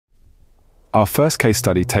Our first case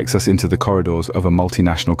study takes us into the corridors of a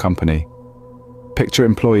multinational company. Picture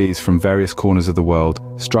employees from various corners of the world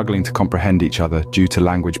struggling to comprehend each other due to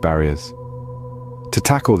language barriers. To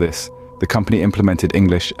tackle this, the company implemented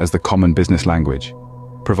English as the common business language,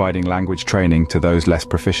 providing language training to those less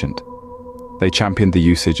proficient. They championed the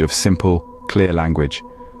usage of simple, clear language,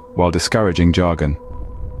 while discouraging jargon.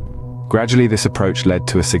 Gradually, this approach led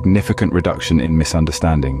to a significant reduction in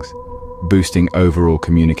misunderstandings, boosting overall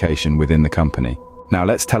communication within the company. Now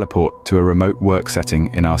let's teleport to a remote work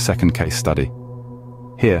setting in our second case study.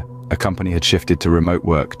 Here, a company had shifted to remote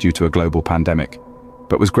work due to a global pandemic,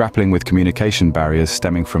 but was grappling with communication barriers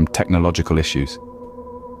stemming from technological issues.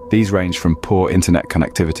 These ranged from poor internet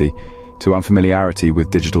connectivity to unfamiliarity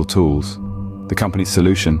with digital tools. The company's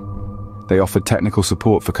solution: they offered technical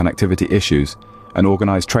support for connectivity issues and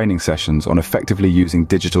organized training sessions on effectively using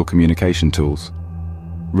digital communication tools.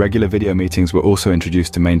 Regular video meetings were also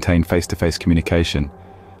introduced to maintain face-to-face communication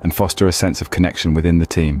and foster a sense of connection within the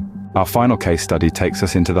team. Our final case study takes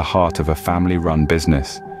us into the heart of a family-run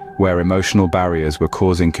business, where emotional barriers were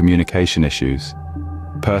causing communication issues.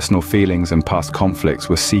 Personal feelings and past conflicts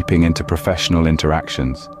were seeping into professional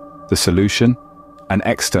interactions. The solution? An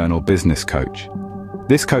external business coach.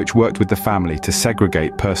 This coach worked with the family to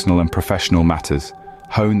segregate personal and professional matters,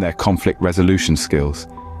 hone their conflict resolution skills,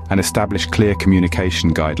 and establish clear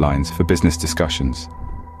communication guidelines for business discussions.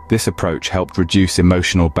 This approach helped reduce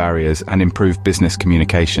emotional barriers and improve business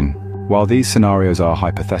communication. While these scenarios are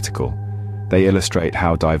hypothetical, they illustrate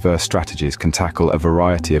how diverse strategies can tackle a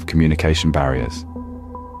variety of communication barriers.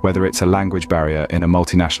 Whether it's a language barrier in a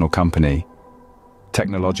multinational company,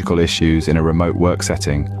 technological issues in a remote work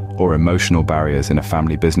setting, or emotional barriers in a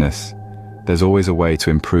family business, there's always a way to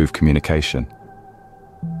improve communication.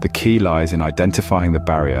 The key lies in identifying the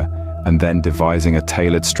barrier and then devising a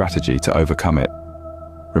tailored strategy to overcome it.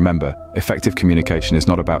 Remember, effective communication is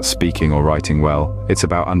not about speaking or writing well, it's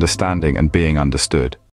about understanding and being understood.